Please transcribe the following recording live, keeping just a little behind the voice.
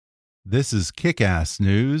This is Kick-Ass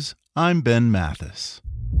News. I'm Ben Mathis.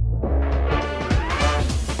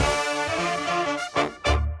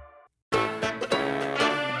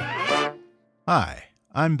 Hi,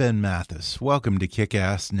 I'm Ben Mathis. Welcome to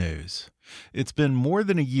Kick-Ass News. It's been more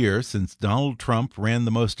than a year since Donald Trump ran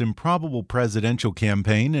the most improbable presidential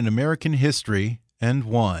campaign in American history and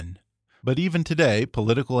won. But even today,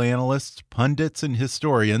 political analysts, pundits, and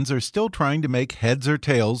historians are still trying to make heads or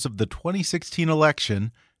tails of the 2016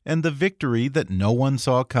 election and the victory that no one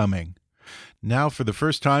saw coming. Now, for the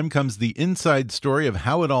first time, comes the inside story of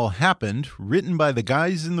how it all happened, written by the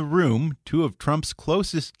guys in the room, two of Trump's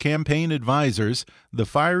closest campaign advisors, the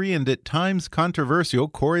fiery and at times controversial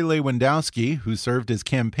Corey Lewandowski, who served as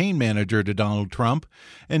campaign manager to Donald Trump,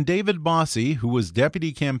 and David Bossie, who was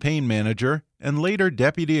deputy campaign manager and later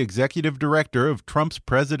deputy executive director of Trump's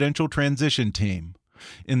presidential transition team.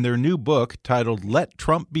 In their new book, titled Let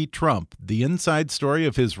Trump Be Trump, the inside story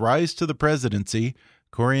of his rise to the presidency,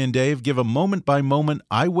 Corey and Dave give a moment-by-moment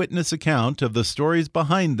eyewitness account of the stories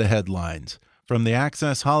behind the headlines, from the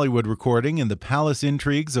Access Hollywood recording and the palace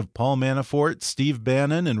intrigues of Paul Manafort, Steve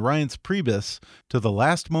Bannon, and Reince Priebus, to the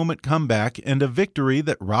last-moment comeback and a victory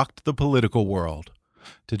that rocked the political world.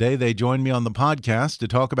 Today they join me on the podcast to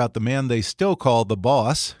talk about the man they still call the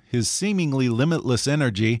boss, his seemingly limitless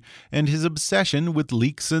energy, and his obsession with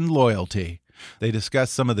leaks and loyalty. They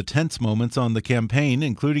discuss some of the tense moments on the campaign,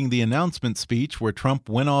 including the announcement speech where Trump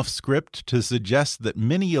went off script to suggest that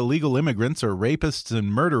many illegal immigrants are rapists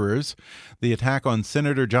and murderers, the attack on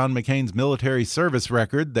Senator John McCain's military service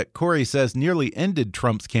record that Corey says nearly ended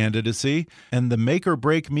Trump's candidacy, and the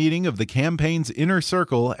make-or-break meeting of the campaign's inner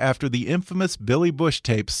circle after the infamous Billy Bush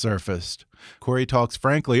tapes surfaced. Corey talks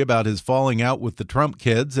frankly about his falling out with the Trump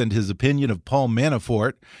kids and his opinion of Paul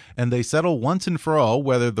Manafort, and they settle once and for all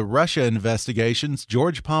whether the Russia investigation's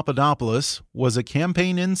George Papadopoulos was a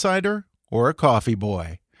campaign insider or a coffee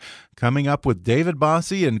boy. Coming up with David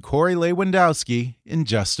Bossie and Corey Lewandowski in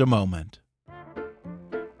just a moment.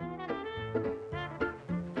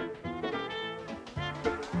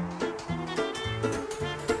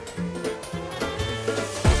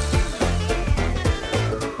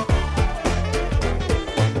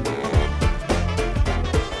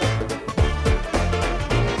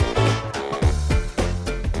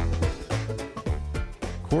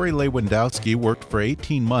 Corey Lewandowski worked for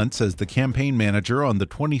 18 months as the campaign manager on the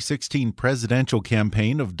 2016 presidential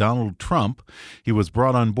campaign of Donald Trump. He was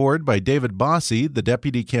brought on board by David Bossie, the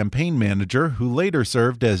deputy campaign manager, who later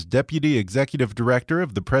served as deputy executive director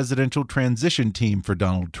of the presidential transition team for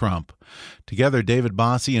Donald Trump. Together, David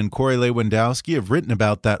Bossie and Corey Lewandowski have written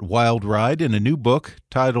about that wild ride in a new book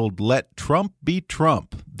titled Let Trump Be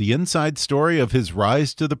Trump, the inside story of his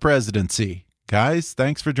rise to the presidency. Guys,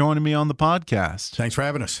 thanks for joining me on the podcast. Thanks for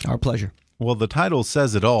having us. Our pleasure. Well, the title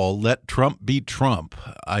says it all, Let Trump Be Trump.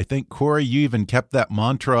 I think, Corey, you even kept that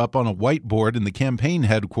mantra up on a whiteboard in the campaign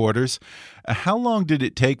headquarters. How long did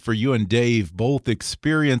it take for you and Dave, both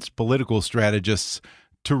experienced political strategists,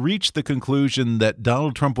 to reach the conclusion that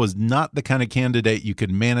Donald Trump was not the kind of candidate you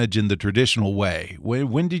could manage in the traditional way?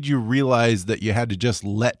 When did you realize that you had to just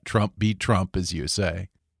let Trump be Trump, as you say?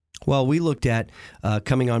 Well, we looked at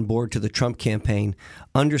coming on board to the Trump campaign,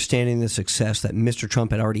 understanding the success that Mr.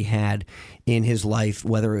 Trump had already had in his life,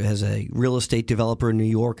 whether as a real estate developer in New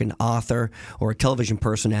York, an author, or a television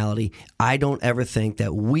personality. I don't ever think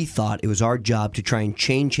that we thought it was our job to try and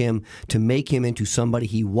change him, to make him into somebody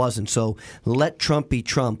he wasn't. So let Trump be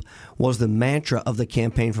Trump was the mantra of the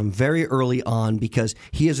campaign from very early on, because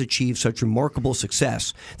he has achieved such remarkable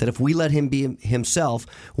success that if we let him be himself,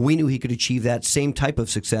 we knew he could achieve that same type of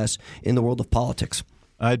success in the world of politics.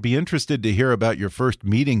 I'd be interested to hear about your first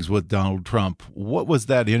meetings with Donald Trump. What was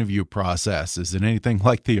that interview process? Is it anything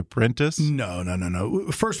like The Apprentice?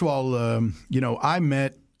 No. First of all, I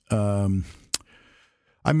met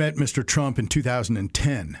Mr. Trump in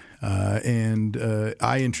 2010, and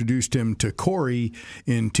I introduced him to Corey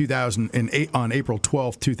in 2008 on April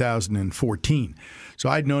 12, 2014. So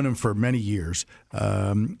I'd known him for many years,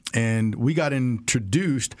 and we got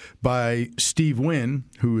introduced by Steve Wynn,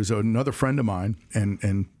 who is another friend of mine,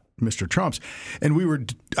 and Mr. Trump's.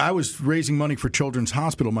 And I was raising money for Children's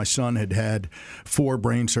Hospital. My son had had 4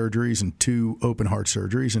 brain surgeries and 2 open heart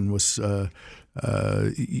surgeries, and was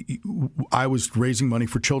I was raising money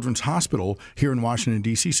for Children's Hospital here in Washington,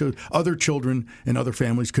 D.C., so other children and other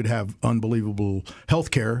families could have unbelievable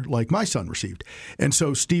health care like my son received. And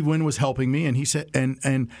so Steve Wynn was helping me, and he said,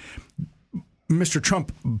 and Mr.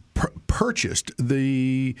 Trump purchased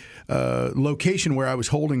the location where I was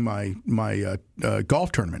holding my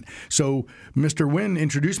golf tournament. So Mr. Wynn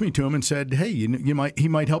introduced me to him and said, "Hey, he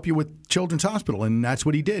might help you with Children's Hospital," and that's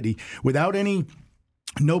what he did. Without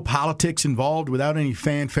no politics involved, without any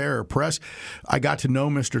fanfare or press, I got to know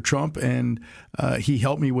Mr. Trump, and he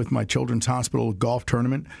helped me with my Children's Hospital golf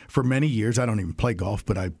tournament for many years. I don't even play golf,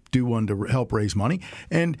 but I do one to help raise money.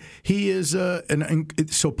 And he is,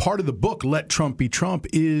 so part of the book, Let Trump Be Trump,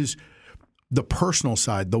 is the personal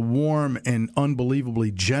side, the warm and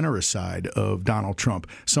unbelievably generous side of Donald Trump,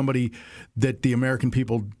 somebody that the American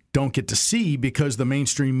people don't get to see because the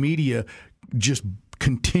mainstream media just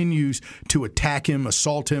continues to attack him,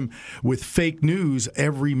 assault him with fake news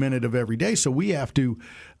every minute of every day. So we have to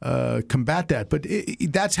combat that. But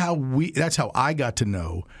that's how I got to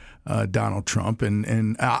know Donald Trump.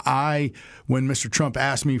 And I, when Mr. Trump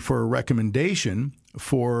asked me for a recommendation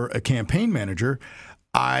for a campaign manager,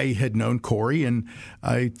 I had known Corey, and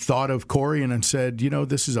I thought of Corey and I said,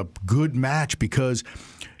 this is a good match because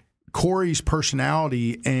Corey's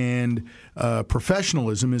personality and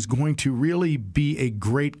professionalism is going to really be a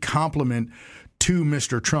great compliment to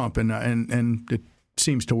Mr. Trump, and it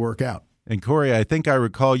seems to work out. And Corey, I think I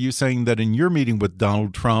recall you saying that in your meeting with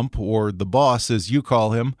Donald Trump, or the boss as you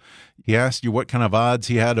call him, he asked you what kind of odds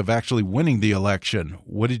he had of actually winning the election.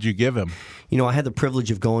 What did you give him? I had the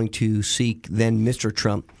privilege of going to see then Mr.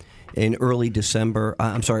 Trump in early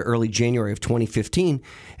January of 2015,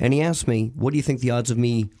 and he asked me, "What do you think the odds of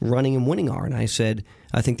me running and winning are?" And I said,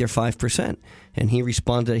 "I think they're 5%." And he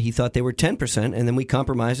responded he thought they were 10%, and then we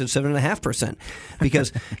compromised at 7.5%.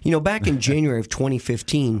 Because, back in January of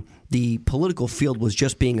 2015, the political field was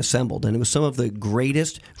just being assembled, and it was some of the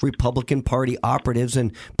greatest Republican Party operatives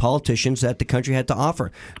and politicians that the country had to offer.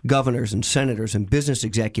 Governors and senators and business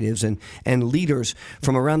executives and leaders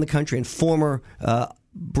from around the country and former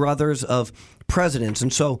brothers of presidents.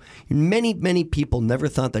 And so many, many people never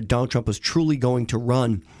thought that Donald Trump was truly going to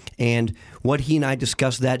run. And what he and I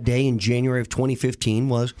discussed that day in January of 2015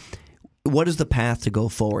 was, what is the path to go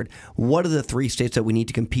forward? What are the 3 states that we need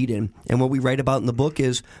to compete in? And what we write about in the book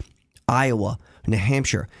is Iowa, New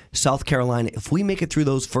Hampshire, South Carolina. If we make it through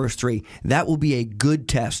those first 3, that will be a good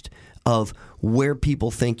test of where people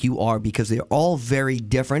think you are, because they're all very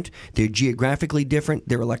different. They're geographically different.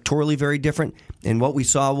 They're electorally very different. And what we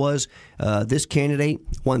saw was this candidate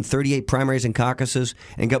won 38 primaries and caucuses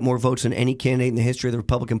and got more votes than any candidate in the history of the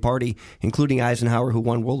Republican Party, including Eisenhower, who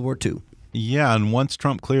won World War II. Yeah, and once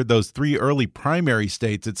Trump cleared those 3 early primary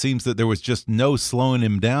states, it seems that there was just no slowing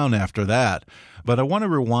him down after that. But I want to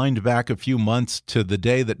rewind back a few months to the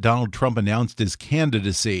day that Donald Trump announced his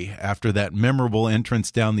candidacy after that memorable entrance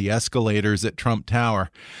down the escalators at Trump Tower.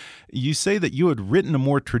 You say that you had written a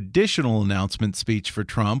more traditional announcement speech for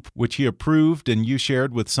Trump, which he approved and you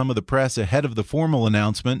shared with some of the press ahead of the formal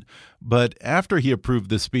announcement. But after he approved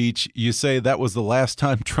the speech, you say that was the last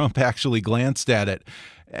time Trump actually glanced at it.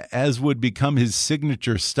 As would become his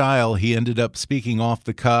signature style, he ended up speaking off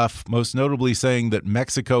the cuff, most notably saying that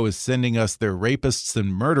Mexico is sending us their rapists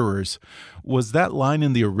and murderers. Was that line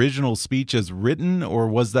in the original speech as written, or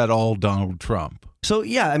was that all Donald Trump? So,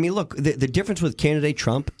 yeah, look, the difference with candidate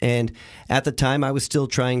Trump, and at the time I was still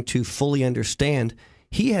trying to fully understand,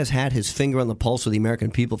 he has had his finger on the pulse of the American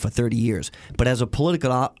people for 30 years. But as a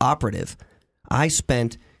political operative, I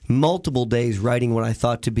spent multiple days writing what I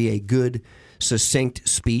thought to be a good, succinct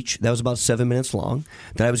speech that was about 7 minutes long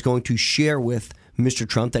that I was going to share with Mr.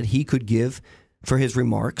 Trump that he could give for his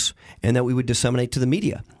remarks and that we would disseminate to the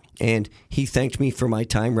media. And he thanked me for my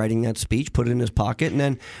time writing that speech, put it in his pocket, and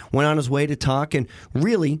then went on his way to talk. And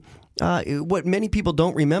really, what many people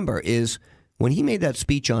don't remember is when he made that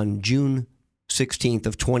speech on June 16th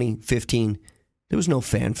of 2015, there was no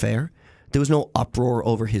fanfare. There was no uproar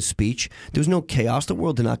over his speech. There was no chaos. The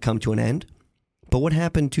world did not come to an end. But what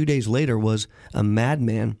happened 2 days later was a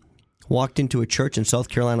madman walked into a church in South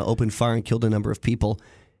Carolina, opened fire, and killed a number of people.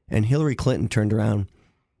 And Hillary Clinton turned around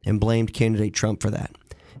and blamed candidate Trump for that.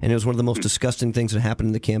 And it was one of the most disgusting things that happened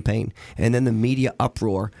in the campaign. And then the media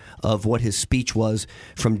uproar of what his speech was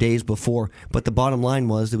from days before. But the bottom line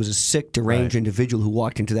was there was a sick, deranged individual who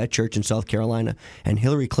walked into that church in South Carolina. And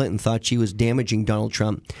Hillary Clinton thought she was damaging Donald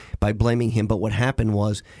Trump by blaming him. But what happened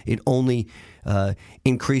was it only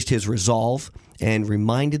increased his resolve and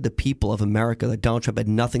reminded the people of America that Donald Trump had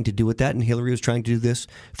nothing to do with that, and Hillary was trying to do this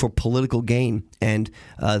for political gain. And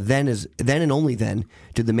then and only then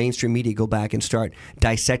did the mainstream media go back and start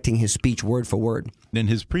dissecting his speech word for word. And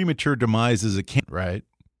his premature demise as a candidate, right?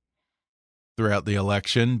 throughout the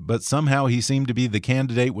election, but somehow he seemed to be the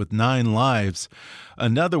candidate with 9 lives.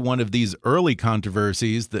 Another one of these early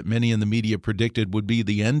controversies that many in the media predicted would be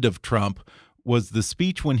the end of Trump was the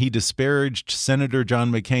speech when he disparaged Senator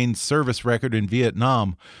John McCain's service record in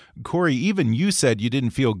Vietnam. Corey, even you said you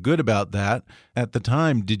didn't feel good about that. At the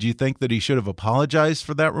time, did you think that he should have apologized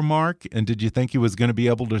for that remark? And did you think he was going to be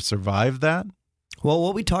able to survive that? Well,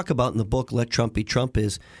 what we talk about in the book, Let Trump Be Trump,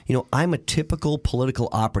 is, I'm a typical political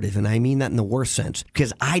operative, and I mean that in the worst sense,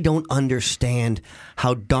 because I don't understand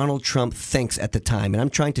how Donald Trump thinks at the time. And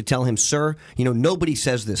I'm trying to tell him, sir, nobody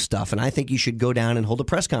says this stuff, and I think you should go down and hold a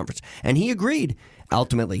press conference. And he agreed.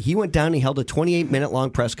 Ultimately, he went down and he held a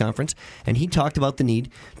 28-minute-long press conference, and he talked about the need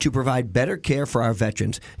to provide better care for our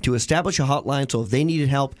veterans, to establish a hotline so if they needed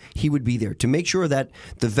help, he would be there, to make sure that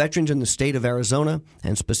the veterans in the state of Arizona,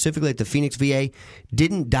 and specifically at the Phoenix VA,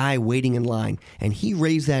 didn't die waiting in line. And he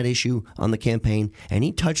raised that issue on the campaign, and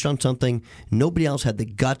he touched on something nobody else had the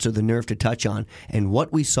guts or the nerve to touch on. And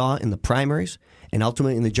what we saw in the primaries and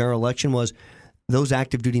ultimately in the general election was those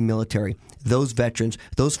active duty military, those veterans,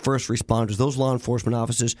 those first responders, those law enforcement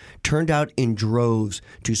officers turned out in droves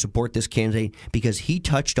to support this candidate because he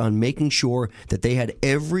touched on making sure that they had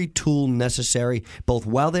every tool necessary, both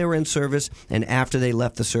while they were in service and after they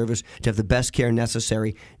left the service, to have the best care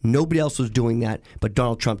necessary. Nobody else was doing that, but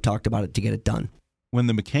Donald Trump talked about it to get it done. When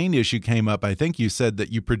the McCain issue came up, I think you said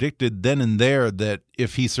that you predicted then and there that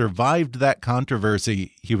if he survived that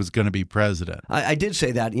controversy, he was going to be president. I did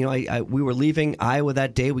say that. We were leaving Iowa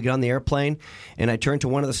that day. We got on the airplane, and I turned to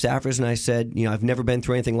one of the staffers and I said, I've never been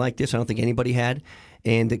through anything like this. I don't think anybody had.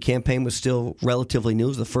 And the campaign was still relatively new. It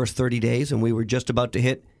was the first 30 days, and we were just about to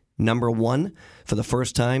hit number 1 for the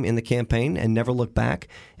first time in the campaign and never look back.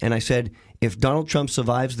 And I said, if Donald Trump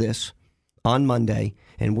survives this on Monday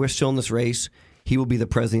and we're still in this race, he will be the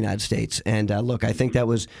president of the United States. And look, I think that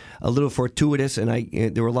was a little fortuitous, and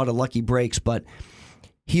there were a lot of lucky breaks, but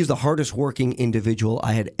he's the hardest working individual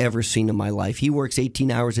I had ever seen in my life. He works 18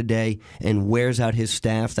 hours a day and wears out his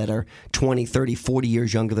staff that are 20, 30, 40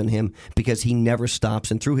 years younger than him because he never stops.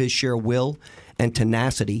 And through his sheer will and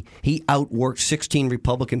tenacity, he outworked 16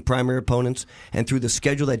 Republican primary opponents. And through the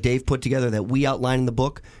schedule that Dave put together that we outline in the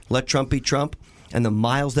book, Let Trump Be Trump, and the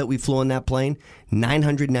miles that we flew on that plane,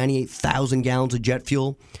 998,000 gallons of jet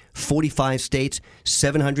fuel, 45 states,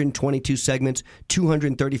 722 segments,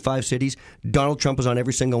 235 cities. Donald Trump was on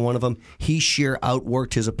every single one of them. He sheer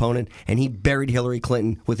outworked his opponent, and he buried Hillary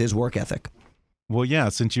Clinton with his work ethic. Well, yeah,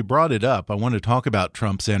 since you brought it up, I want to talk about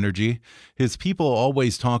Trump's energy. His people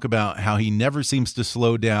always talk about how he never seems to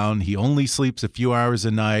slow down. He only sleeps a few hours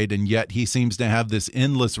a night, and yet he seems to have this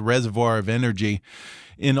endless reservoir of energy.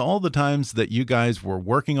 In all the times that you guys were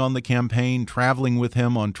working on the campaign, traveling with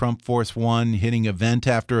him on Trump Force One, hitting event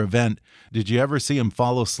after event, did you ever see him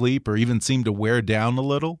fall asleep or even seem to wear down a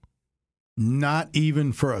little? Not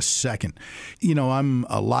even for a second. I'm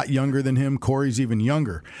a lot younger than him. Corey's even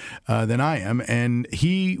younger than I am. And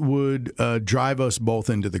he would drive us both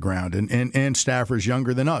into the ground, and staffers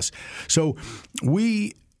younger than us. So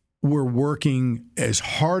we were working as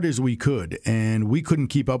hard as we could, and we couldn't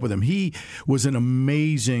keep up with him. He was an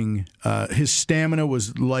amazing, his stamina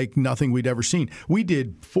was like nothing we'd ever seen. We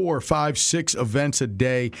did 4, 5, 6 events a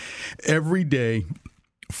day, every day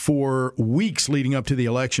for weeks leading up to the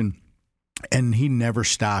election. And he never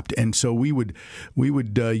stopped. And so we would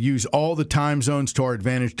use all the time zones to our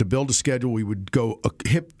advantage to build a schedule. We would go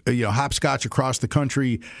hopscotch across the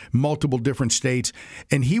country, multiple different states.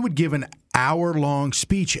 And he would give an hour-long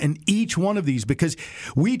speech in each one of these because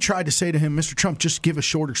we tried to say to him, Mr. Trump, just give a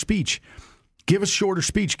shorter speech. Give a shorter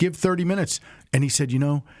speech. Give 30 minutes. And he said,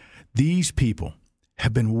 these people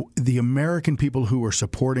have been the American people who are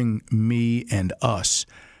supporting me and us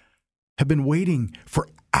have been waiting for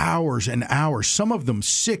hours and hours, some of them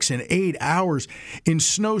 6 and 8 hours in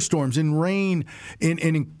snowstorms, in rain, in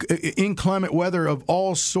inclement weather of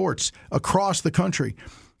all sorts across the country.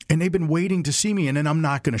 And they've been waiting to see me, and then I'm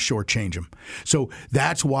not going to shortchange them. So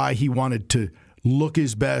that's why he wanted to look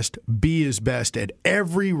his best, be his best at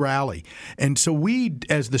every rally. And so we,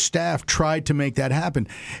 as the staff, tried to make that happen.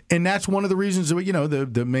 And that's one of the reasons that,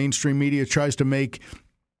 the mainstream media tries to make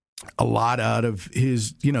a lot out of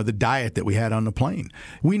his, the diet that we had on the plane.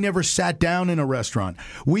 We never sat down in a restaurant.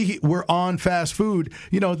 We were on fast food.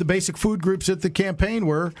 The basic food groups at the campaign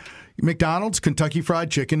were McDonald's, Kentucky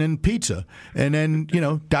Fried Chicken, and pizza. And then,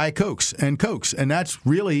 Diet Cokes and Cokes. And that's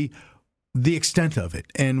really the extent of it.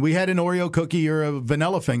 And we had an Oreo cookie or a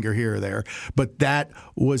vanilla finger here or there, but that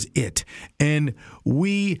was it. And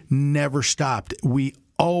we never stopped. We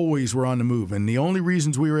always were on the move. And the only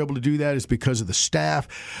reasons we were able to do that is because of the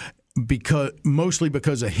staff. mostly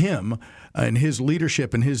because of him and his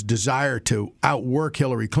leadership and his desire to outwork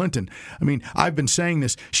Hillary Clinton. I mean, I've been saying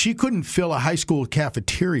this. She couldn't fill a high school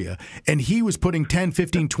cafeteria, and he was putting 10,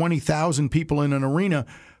 15, 20,000 people in an arena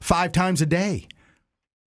 5 times a day.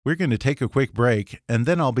 We're going to take a quick break, and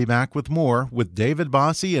then I'll be back with more with David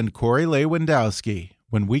Bossie and Corey Lewandowski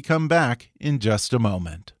when we come back in just a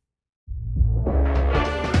moment.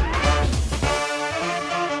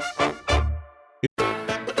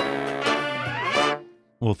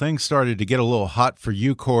 Well, things started to get a little hot for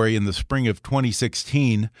you, Corey, in the spring of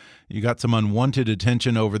 2016. You got some unwanted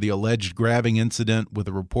attention over the alleged grabbing incident with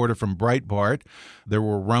a reporter from Breitbart. There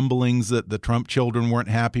were rumblings that the Trump children weren't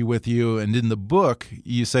happy with you. And in the book,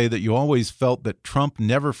 you say that you always felt that Trump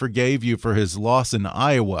never forgave you for his loss in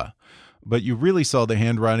Iowa. But you really saw the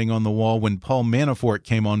handwriting on the wall when Paul Manafort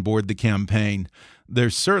came on board the campaign.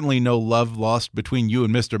 There's certainly no love lost between you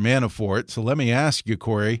and Mr. Manafort. So let me ask you,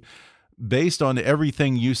 Corey, based on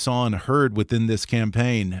everything you saw and heard within this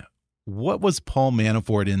campaign, what was Paul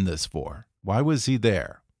Manafort in this for? Why was he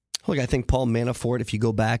there? Look, I think Paul Manafort, if you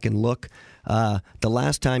go back and look, the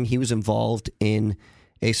last time he was involved in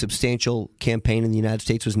a substantial campaign in the United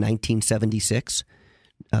States was 1976,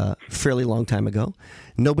 fairly long time ago.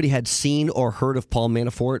 Nobody had seen or heard of Paul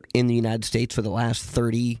Manafort in the United States for the last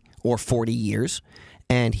 30 or 40 years.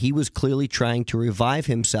 And he was clearly trying to revive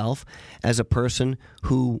himself as a person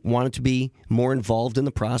who wanted to be more involved in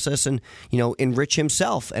the process and, enrich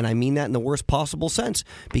himself. And I mean that in the worst possible sense,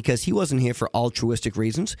 because he wasn't here for altruistic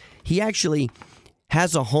reasons. He actually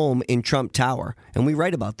has a home in Trump Tower, and we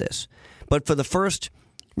write about this. But for the first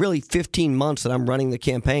really 15 months that I'm running the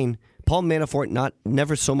campaign, Paul Manafort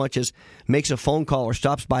never so much as makes a phone call or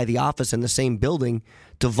stops by the office in the same building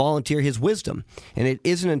to volunteer his wisdom. And it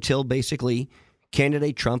isn't until basically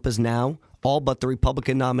candidate Trump is now all but the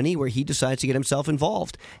Republican nominee where he decides to get himself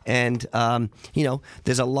involved. And,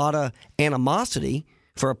 there's a lot of animosity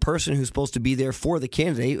for a person who's supposed to be there for the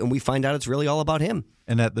candidate, and we find out it's really all about him.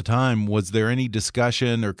 And at the time, was there any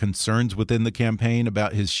discussion or concerns within the campaign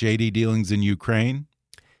about his shady dealings in Ukraine?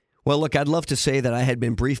 Well, look, I'd love to say that I had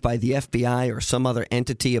been briefed by the FBI or some other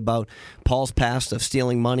entity about Paul's past of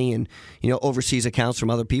stealing money and, overseas accounts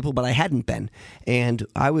from other people, but I hadn't been. And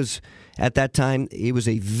I was, at that time, it was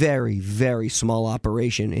a very, very small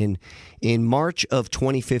operation. In March of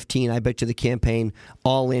 2015, I bet you the campaign,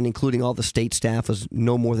 all in, including all the state staff, was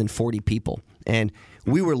no more than 40 people. And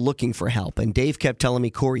we were looking for help. And Dave kept telling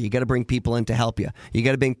me, Corey, you got to bring people in to help you. You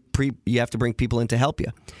have to bring people in to help you.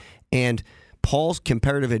 And Paul's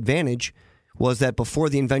comparative advantage was that before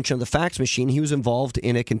the invention of the fax machine, he was involved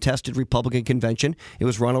in a contested Republican convention. It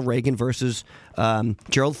was Ronald Reagan versus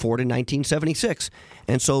Gerald Ford in 1976.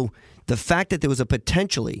 And so the fact that there was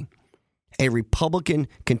potentially a Republican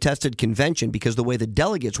contested convention, because the way the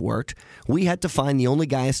delegates worked, we had to find the only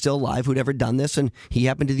guy still alive who'd ever done this, and he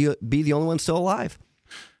happened to be the only one still alive.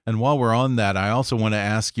 And while we're on that, I also want to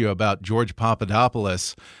ask you about George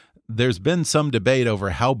Papadopoulos. There's been some debate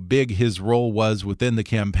over how big his role was within the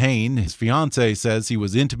campaign. His fiancée says he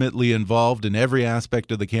was intimately involved in every aspect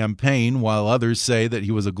of the campaign, while others say that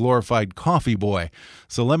he was a glorified coffee boy.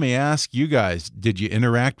 So let me ask you guys, did you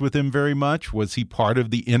interact with him very much? Was he part of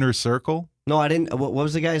the inner circle? No, I didn't. What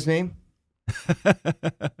was the guy's name?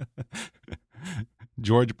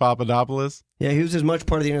 George Papadopoulos? Yeah, he was as much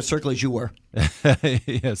part of the inner circle as you were.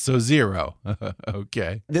 Yeah, so zero.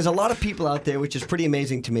 Okay. There's a lot of people out there, which is pretty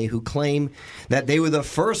amazing to me, who claim that they were the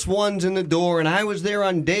first ones in the door, and I was there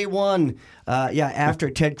on day one. After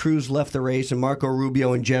Ted Cruz left the race, and Marco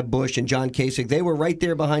Rubio and Jeb Bush and John Kasich, they were right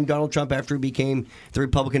there behind Donald Trump after he became the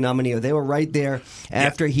Republican nominee. They were right there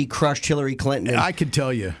after he crushed Hillary Clinton. I can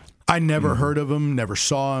tell you, I never heard of him, never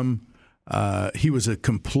saw him. He was a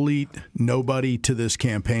complete nobody to this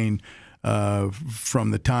campaign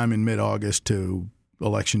from the time in mid-August to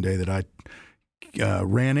Election Day that I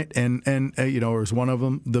ran it, and was one of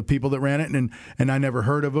them, the people that ran it, and I never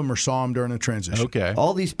heard of him or saw him during the transition. Okay.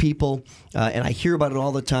 All these people, and I hear about it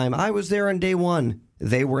all the time. I was there on day one.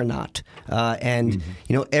 They were not.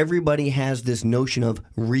 Everybody has this notion of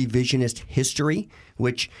revisionist history,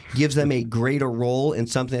 which gives them a greater role in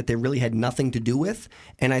something that they really had nothing to do with.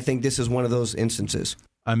 And I think this is one of those instances.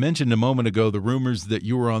 I mentioned a moment ago the rumors that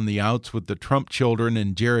you were on the outs with the Trump children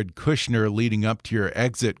and Jared Kushner leading up to your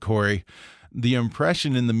exit, Corey. The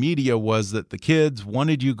impression in the media was that the kids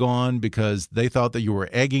wanted you gone because they thought that you were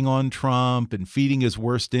egging on Trump and feeding his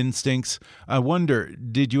worst instincts. I wonder,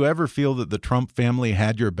 did you ever feel that the Trump family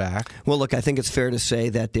had your back? Well, look, I think it's fair to say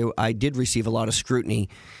that I did receive a lot of scrutiny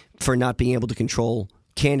for not being able to control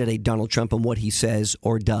candidate Donald Trump and what he says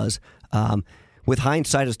or does. with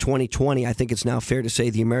hindsight as 2020, I think it's now fair to say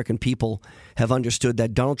the American people have understood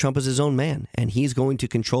that Donald Trump is his own man, and he's going to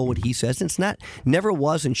control what he says. It's never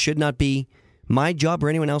was and should not be my job or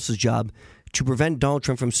anyone else's job to prevent Donald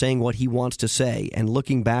Trump from saying what he wants to say. And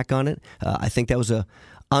looking back on it, I think that was a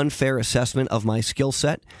unfair assessment of my skill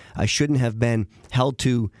set. I shouldn't have been held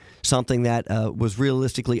to something that was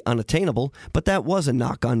realistically unattainable, but that was a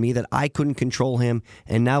knock on me that I couldn't control him.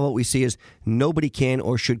 And now what we see is nobody can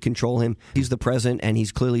or should control him. He's the president, and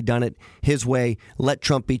he's clearly done it his way. Let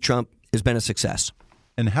Trump be Trump has been a success.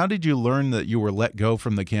 And how did you learn that you were let go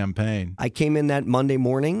from the campaign? I came in that Monday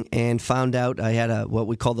morning and found out I had what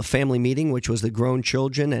we call the family meeting, which was the grown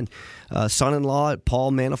children and son-in-law,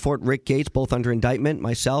 Paul Manafort, Rick Gates, both under indictment,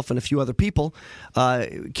 myself and a few other people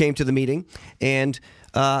came to the meeting. And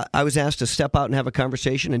I was asked to step out and have a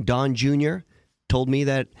conversation. And Don Jr. told me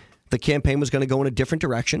that the campaign was going to go in a different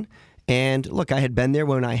direction. And look, I had been there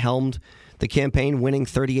when I helmed the campaign, winning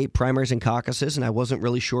 38 primaries and caucuses, and I wasn't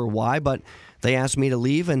really sure why, but they asked me to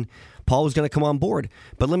leave, and Paul was going to come on board.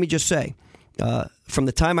 But let me just say, from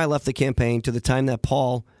the time I left the campaign to the time that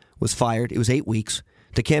Paul was fired, it was 8 weeks.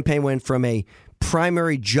 The campaign went from a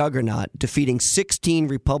primary juggernaut, defeating 16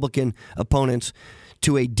 Republican opponents,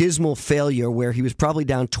 to a dismal failure where he was probably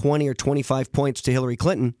down 20 or 25 points to Hillary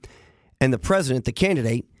Clinton, and the president, the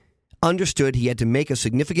candidate, understood he had to make a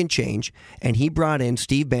significant change, and he brought in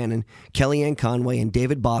Steve Bannon, Kellyanne Conway, and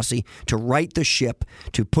David Bossie to right the ship,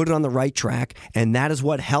 to put it on the right track, and that is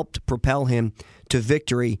what helped propel him to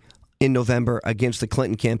victory in November against the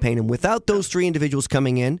Clinton campaign. And without those three individuals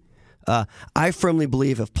coming in, I firmly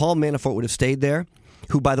believe if Paul Manafort would have stayed there,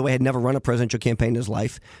 who, by the way, had never run a presidential campaign in his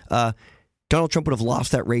life, Donald Trump would have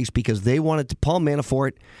lost that race because they wanted to, Paul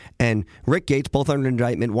Manafort and Rick Gates, both under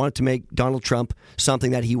indictment, wanted to make Donald Trump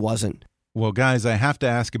something that he wasn't. Well, guys, I have to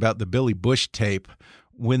ask about the Billy Bush tape.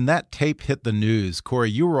 When that tape hit the news,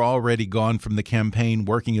 Corey, you were already gone from the campaign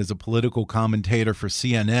working as a political commentator for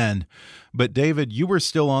CNN. But David, you were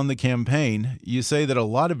still on the campaign. You say that a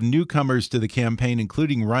lot of newcomers to the campaign,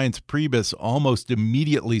 including Reince Priebus, almost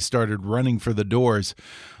immediately started running for the doors.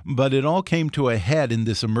 But it all came to a head in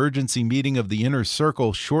this emergency meeting of the inner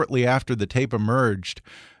circle shortly after the tape emerged.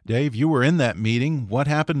 Dave, you were in that meeting. What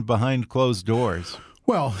happened behind closed doors?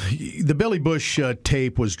 Well, the Billy Bush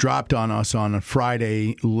tape was dropped on us on a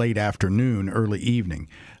Friday late afternoon, early evening,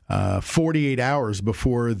 48 hours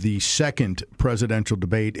before the second presidential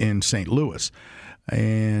debate in St. Louis.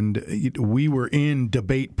 And we were in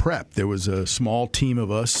debate prep. There was a small team of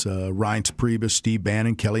us, Reince Priebus, Steve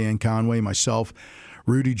Bannon, Kellyanne Conway, myself,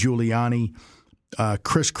 Rudy Giuliani,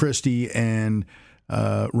 Chris Christie, and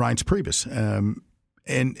Reince Priebus.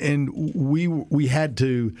 And we had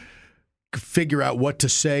to figure out what to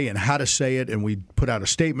say and how to say it, and we put out a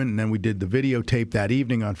statement, and then we did the videotape that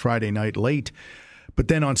evening on Friday night late. But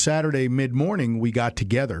then on Saturday mid-morning, we got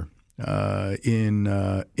together in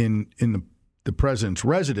the president's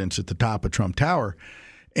residence at the top of Trump Tower,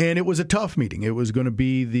 and it was a tough meeting. It was going to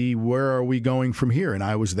be the where are we going from here, and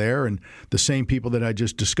I was there, and the same people that I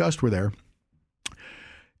just discussed were there.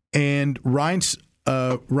 And Reince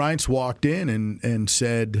walked in and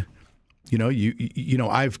said, you know,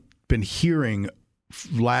 I've been hearing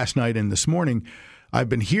last night and this morning, I've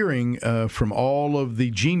been hearing from all of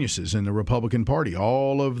the geniuses in the Republican Party,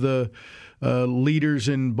 all of the leaders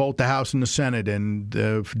in both the House and the Senate, and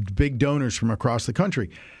big donors from across the country,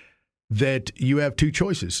 that you have two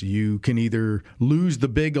choices. You can either lose the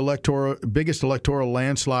biggest electoral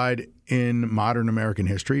landslide in modern American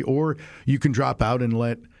history, or you can drop out and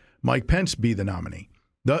let Mike Pence be the nominee.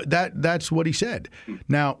 That's what he said.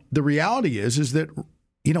 Now, the reality is that,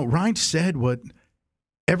 you know, Reince said what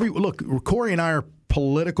look, Corey and I are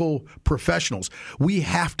political professionals. We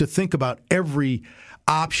have to think about every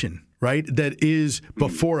option, right, that is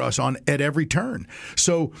before us at every turn.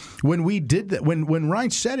 So when we did that, when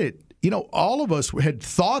Reince said it, you know, all of us had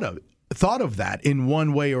thought of that in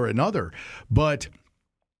one way or another, but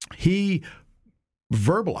he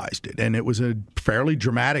verbalized it, and it was a fairly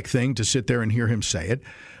dramatic thing to sit there and hear him say it.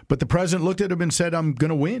 But the president looked at him and said, I'm going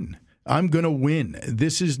to win. I'm going to win.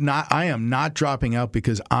 I am not dropping out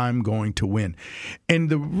because I'm going to win. And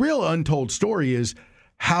the real untold story is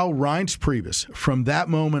how Reince Priebus, from that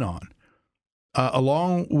moment on,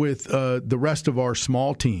 along with the rest of our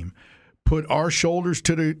small team, put our shoulders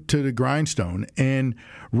to the grindstone, and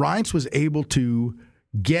Reince was able to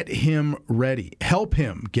get him ready, help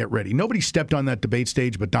him get ready. Nobody stepped on that debate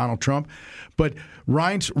stage but Donald Trump, but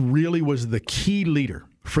Reince really was the key leader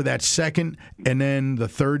for that second and then the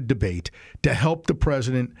third debate to help the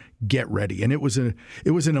president get ready. And it was an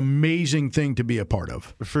amazing thing to be a part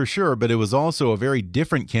of. For sure, but it was also a very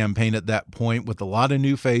different campaign at that point with a lot of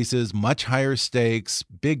new faces, much higher stakes,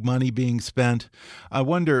 big money being spent. I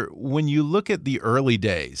wonder, when you look at the early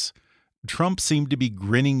days, Trump seemed to be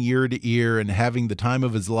grinning ear to ear and having the time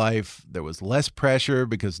of his life. There was less pressure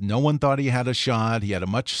because no one thought he had a shot. He had a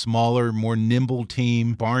much smaller, more nimble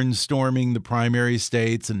team, barnstorming the primary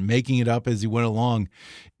states and making it up as he went along.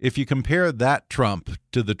 If you compare that Trump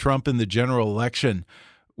to the Trump in the general election,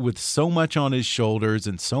 with so much on his shoulders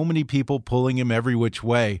and so many people pulling him every which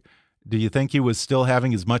way, do you think he was still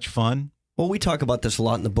having as much fun? Well, we talk about this a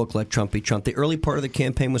lot in the book, Let Trump Be Trump. The early part of the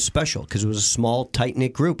campaign was special because it was a small,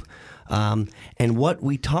 tight-knit group. And what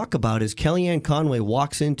we talk about is Kellyanne Conway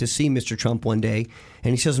walks in to see Mr. Trump one day,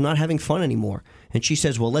 and he says, I'm not having fun anymore. And she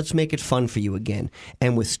says, well, let's make it fun for you again.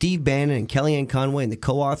 And with Steve Bannon and Kellyanne Conway and the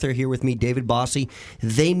co-author here with me, David Bossie,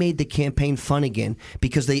 they made the campaign fun again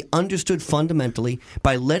because they understood fundamentally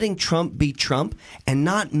by letting Trump be Trump and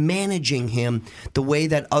not managing him the way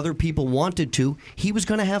that other people wanted to, he was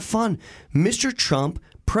going to have fun. Mr. Trump,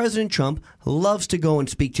 President Trump, loves to go and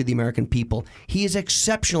speak to the American people. He is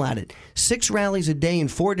exceptional at it. 6 rallies a day in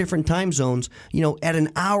 4 different time zones, at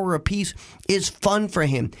an hour apiece is fun for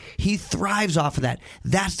him. He thrives off of that.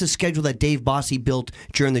 That's the schedule that Dave Bossie built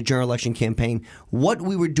during the general election campaign. What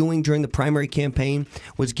we were doing during the primary campaign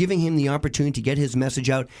was giving him the opportunity to get his message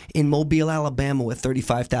out in Mobile, Alabama with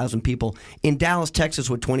 35,000 people, in Dallas, Texas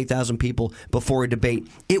with 20,000 people before a debate.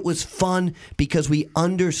 It was fun because we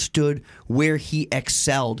understood where he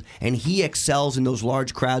excelled, and he excels in those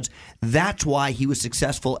large crowds. That's why he was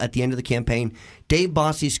successful at the end of the campaign. Dave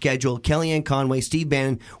Bossie's schedule, Kellyanne Conway, Steve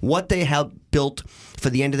Bannon, what they helped built for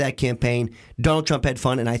the end of that campaign. Donald Trump had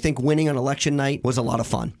fun, and I think winning on election night was a lot of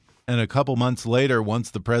fun. And a couple months later,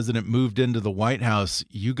 once the president moved into the White House,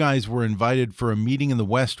 you guys were invited for a meeting in the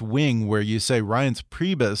West Wing where you say Reince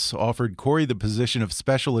Priebus offered Corey the position of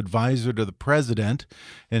special advisor to the president,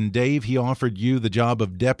 and Dave, he offered you the job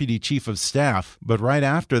of deputy chief of staff. But right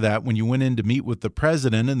after that, when you went in to meet with the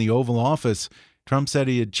president in the Oval Office, Trump said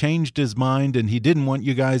he had changed his mind and he didn't want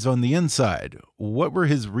you guys on the inside. What were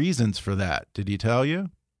his reasons for that? Did he tell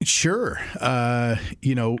you? Sure.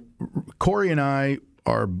 Corey and I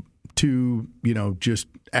are two, just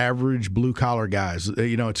average blue-collar guys.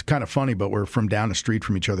 It's kind of funny, but we're from down the street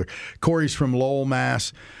from each other. Corey's from Lowell,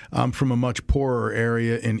 Mass. I'm from a much poorer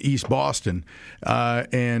area in East Boston.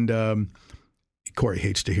 And Corey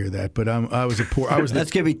hates to hear that, but I was a poor.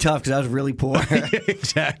 That's gonna be tough because I was really poor.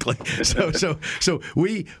 Exactly. So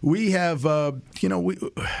we have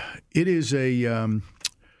it is a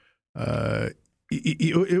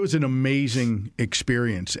it was an amazing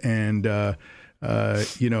experience, and when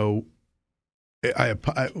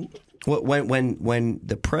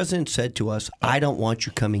the president said to us, "I don't want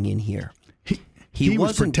you coming in here," he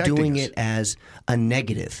wasn't doing it as a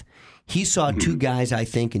negative. He saw 2 guys, I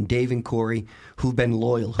think, in Dave and Corey, who've been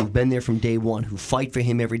loyal, who've been there from day one, who fight for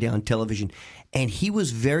him every day on television. And he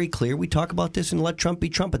was very clear. We talk about this in Let Trump Be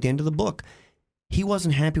Trump at the end of the book. He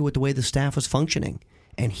wasn't happy with the way the staff was functioning.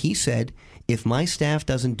 And he said, if my staff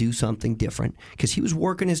doesn't do something different, because he was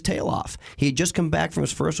working his tail off. He had just come back from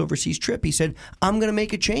his first overseas trip. He said, I'm going to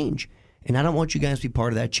make a change. And I don't want you guys to be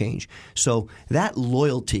part of that change. So that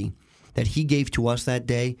loyalty that he gave to us that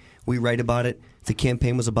day, we write about it. The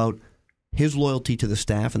campaign was about his loyalty to the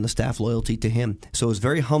staff and the staff loyalty to him. So it was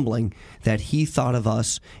very humbling that he thought of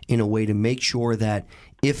us in a way to make sure that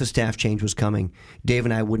if a staff change was coming, Dave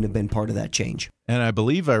and I wouldn't have been part of that change. And I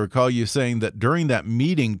believe I recall you saying that during that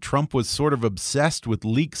meeting, Trump was sort of obsessed with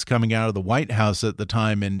leaks coming out of the White House at the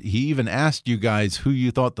time, and he even asked you guys who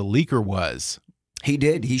you thought the leaker was. He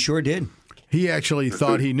did. He sure did. He actually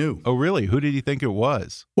thought he knew. Oh, really? Who did he think it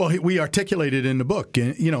was? Well, we articulated in the book,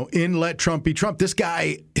 in Let Trump Be Trump. This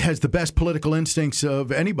guy has the best political instincts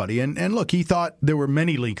of anybody. And look, he thought there were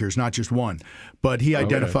many leakers, not just one. But he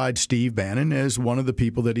identified Steve Bannon as one of the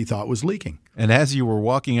people that he thought was leaking. And as you were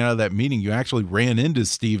walking out of that meeting, you actually ran into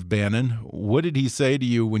Steve Bannon. What did he say to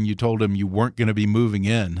you when you told him you weren't going to be moving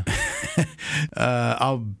in?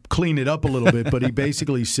 I'll clean it up a little bit, but he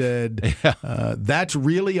basically said, that's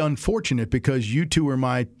really unfortunate because you two are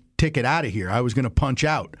my ticket out of here. I was going to punch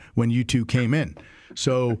out when you two came in.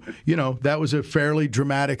 So, that was a fairly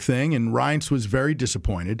dramatic thing, and Reince was very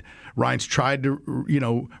disappointed. Reince tried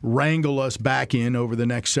to, wrangle us back in over the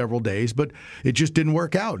next several days, but it just didn't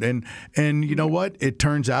work out. And you know what? It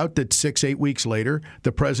turns out that 6-8 weeks later,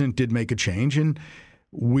 the president did make a change, and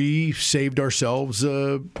we saved ourselves,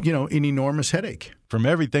 an enormous headache. From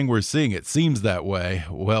everything we're seeing, it seems that way.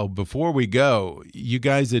 Well, before we go, you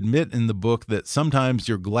guys admit in the book that sometimes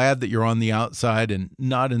you're glad that you're on the outside and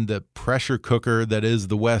not in the pressure cooker that is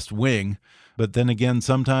the West Wing. But then again,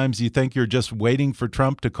 sometimes you think you're just waiting for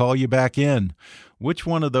Trump to call you back in. Which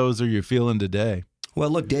one of those are you feeling today? Well,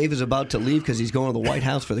 look, Dave is about to leave because he's going to the White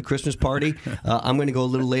House for the Christmas party. I'm going to go a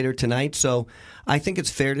little later tonight. So I think it's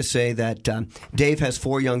fair to say that Dave has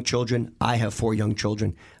 4 young children. I have 4 young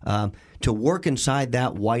children. To work inside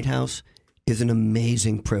that White House is an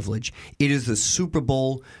amazing privilege. It is the Super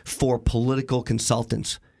Bowl for political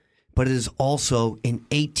consultants. But it is also an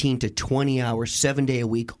 18 to 20-hour,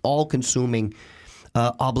 7-day-a-week, all-consuming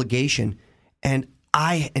obligation. And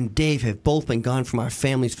I and Dave have both been gone from our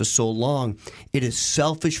families for so long. It is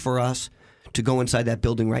selfish for us to go inside that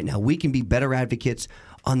building right now. We can be better advocates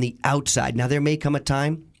on the outside. Now, there may come a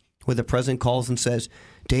time where the president calls and says,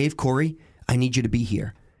 Dave, Corey, I need you to be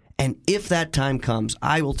here. And if that time comes,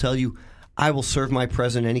 I will tell you, I will serve my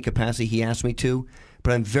president in any capacity he asks me to.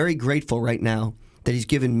 But I'm very grateful right now that he's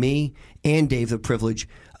given me and Dave the privilege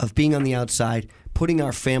of being on the outside, putting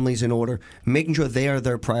our families in order, making sure they are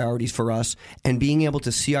their priorities for us, and being able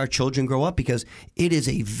to see our children grow up, because it is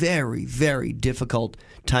a very, very difficult,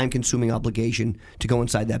 time-consuming obligation to go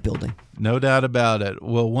inside that building. No doubt about it.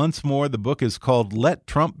 Well, once more, the book is called Let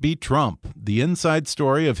Trump Be Trump, the inside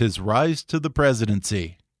story of his rise to the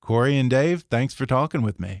presidency. Corey and Dave, thanks for talking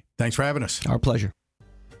with me. Thanks for having us. Our pleasure.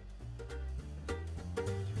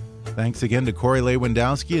 Thanks again to Corey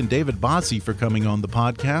Lewandowski and David Bossie for coming on the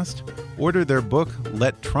podcast. Order their book,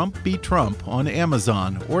 Let Trump Be Trump, on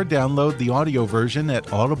Amazon or download the audio version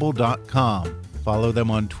at audible.com. Follow them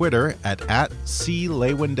on Twitter at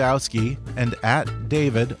 @CLewandowski and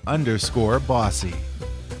 @David_Bossie.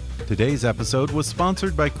 Today's episode was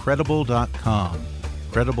sponsored by Credible.com.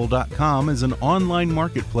 Credible.com is an online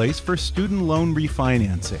marketplace for student loan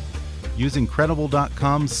refinancing. Using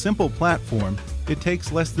Credible.com's simple platform, it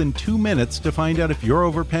takes less than 2 minutes to find out if you're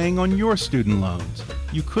overpaying on your student loans.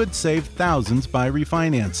 You could save thousands by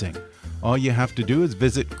refinancing. All you have to do is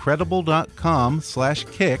visit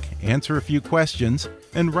Credible.com/kick, answer a few questions,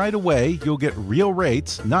 and right away you'll get real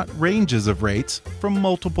rates, not ranges of rates, from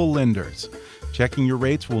multiple lenders. Checking your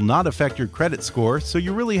rates will not affect your credit score, so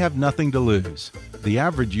you really have nothing to lose. The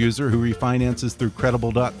average user who refinances through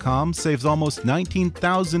Credible.com saves almost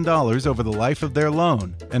 $19,000 over the life of their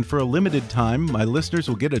loan. And for a limited time, my listeners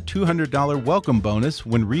will get a $200 welcome bonus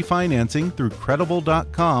when refinancing through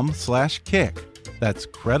Credible.com/kick. That's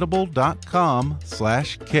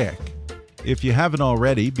Credible.com/kick. If you haven't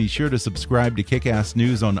already, be sure to subscribe to Kick-Ass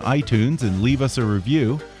News on iTunes and leave us a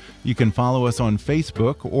review. You can follow us on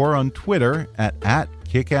Facebook or on Twitter at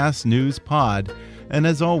 @KickassNewsPod. And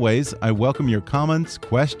as always, I welcome your comments,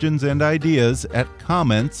 questions, and ideas at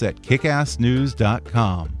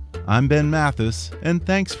comments@kickassnews.com. I'm Ben Mathis, and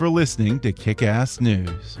thanks for listening to Kick-Ass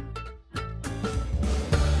News.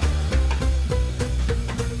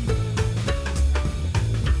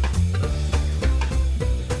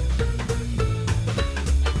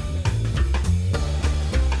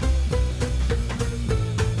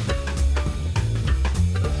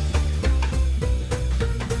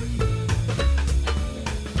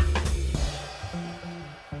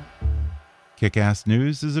 Kick-Ass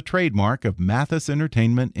News is a trademark of Mathis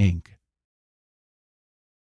Entertainment, Inc.